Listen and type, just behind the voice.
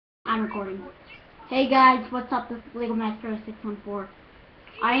I'm recording. Hey guys, what's up? This is Lego Master 614.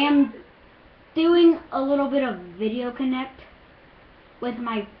 I am doing a little bit of video connect with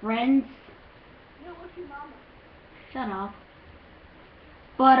my friends. No, what's your mama? Shut up.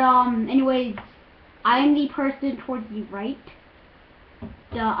 But anyways, I am the person towards the right.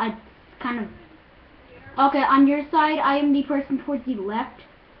 Kind of. Okay, on your side, I am the person towards the left.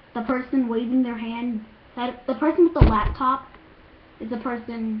 The person waving their hand. The person with the laptop is the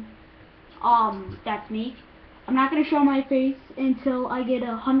person. That's me. I'm not gonna show my face until I get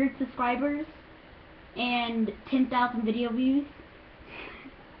 100 subscribers and 10,000 video views.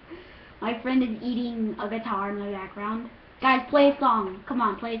 My friend is eating a guitar in the background. Guys, play a song. Come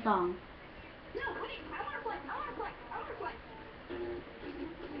on, play a song. No, wait, I wanna play.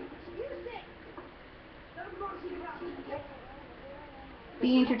 You sit. Don't go see about.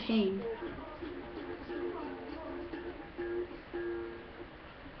 Be entertained.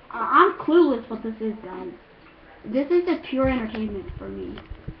 I'm clueless what this is, guys. This is just pure entertainment for me.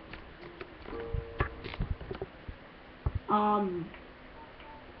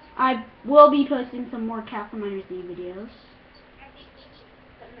 I will be posting some more Castle Miners D videos.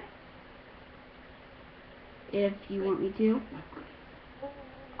 If you want me to.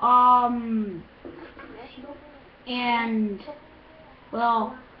 And,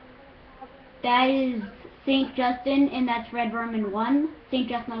 well, that is St. Justin, and that's Red Vermin 1. St.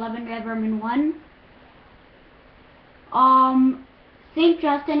 Justin 11, Red Vermin 1. St.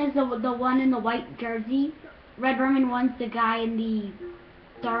 Justin is the one in the white jersey. Red Vermin 1's the guy in the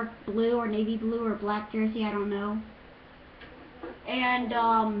dark blue or navy blue or black jersey, I don't know. And,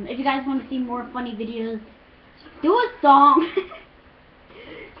 if you guys want to see more funny videos, do a song.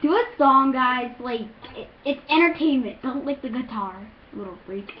 Do a song, guys. Like, it's entertainment. Don't lick the guitar, little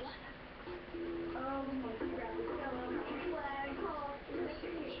freak.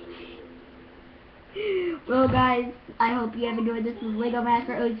 Well, guys, I hope you have enjoyed this. This is Lego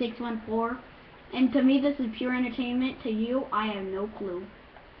Master 0614. And to me, this is pure entertainment. To you, I have no clue.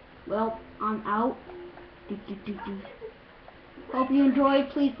 Well, I'm out. Hope you enjoyed.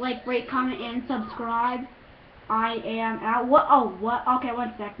 Please like, rate, comment, and subscribe. I am out. What? Oh, what? Okay,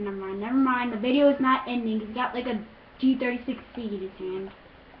 1 second. Never mind. The video is not ending. He's got like a G36C in his hand.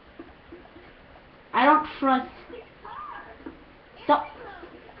 I don't trust. Stop.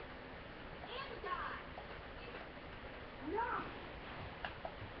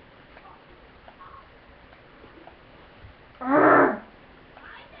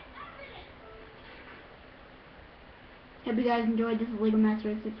 Hope you guys enjoyed. This is Lego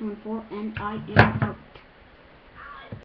Master 614, and I am out.